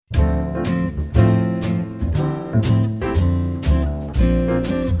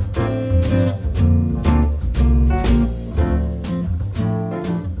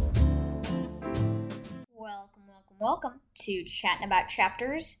Welcome to Chatting About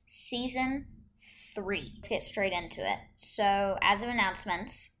Chapters, Season 3. Let's get straight into it. So, as of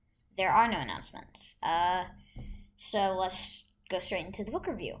announcements, there are no announcements. So let's go straight into the book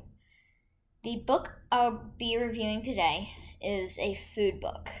review. The book I'll be reviewing today is a food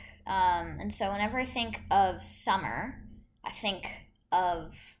book. And so whenever I think of summer, I think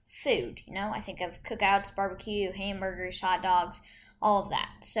of food, I think of cookouts, barbecue, hamburgers, hot dogs, all of that.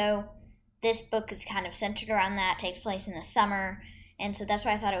 So this book is kind of centered around that, takes place in the summer, and so that's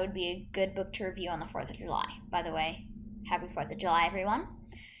why I thought it would be a good book to review on the 4th of July. By the way, happy 4th of July, everyone.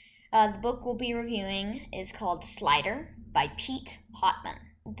 The book we'll be reviewing is called Slider by Pete Hotman.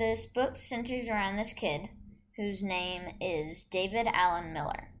 This book centers around this kid whose name is David Allen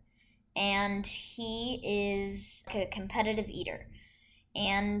Miller, and he is a competitive eater.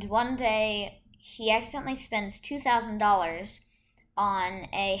 And one day, he accidentally spends $2,000 on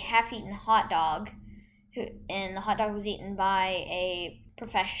a half-eaten hot dog, and the hot dog was eaten by a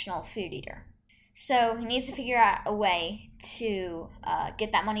professional food eater. So he needs to figure out a way to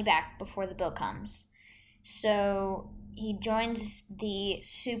get that money back before the bill comes. So he joins the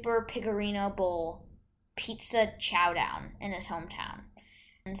Super Pigorino Bowl Pizza Chowdown in his hometown.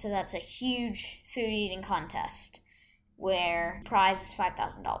 And so that's a huge food eating contest where the prize is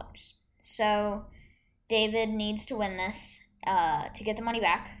 $5,000. So David needs to win this to get the money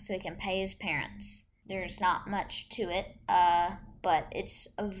back so he can pay his parents. There's not much to it, but it's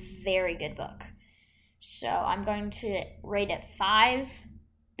a very good book. So I'm going to rate it 5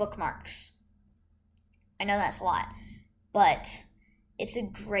 bookmarks. I know that's a lot, but it's a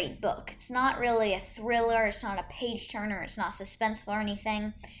great book. It's not really a thriller, it's not a page-turner, it's not suspenseful or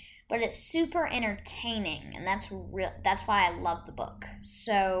anything, but it's super entertaining, and that's why I love the book.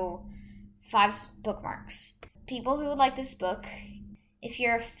 So 5 bookmarks. People who would like this book, if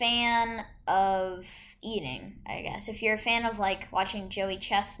you're a fan of eating, I guess, if you're a fan of watching Joey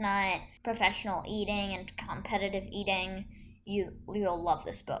Chestnut, professional eating and competitive eating, you'll love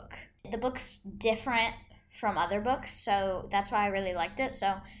this book. The book's different from other books, so that's why I really liked it.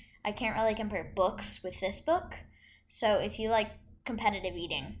 So I can't really compare books with this book. So if you like competitive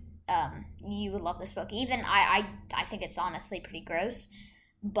eating, you would love this book. Even I think it's honestly pretty gross,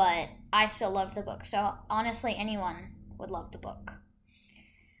 but I still love the book. So honestly, anyone would love the book.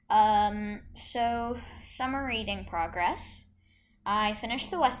 So summer reading progress. I finished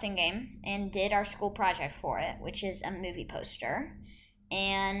the Weston game and did our school project for it, which is a movie poster.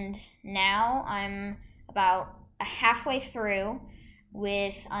 And now I'm about halfway through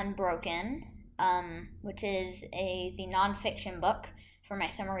with Unbroken, which is the nonfiction book for my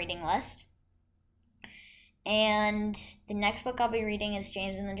summer reading list. And the next book I'll be reading is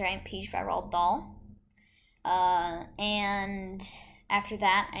James and the Giant Peach by Roald Dahl. And after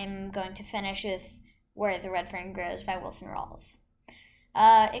that, I'm going to finish with Where the Red Fern Grows by Wilson Rawls.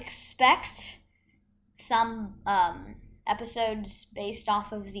 Expect some episodes based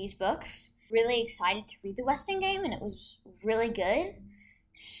off of these books. Really excited to read the Weston game, and it was really good.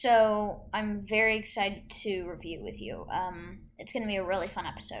 So I'm very excited to review with you. It's going to be a really fun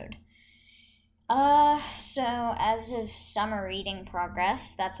episode. So as of summer reading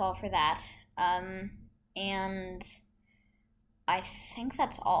progress, that's all for that. And I think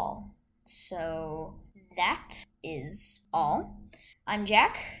that's all. So that is all. I'm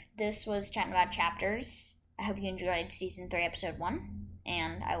Jack. This was Chatting About Chapters. I hope you enjoyed Season 3, Episode 1,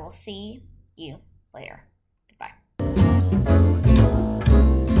 and I will see you later.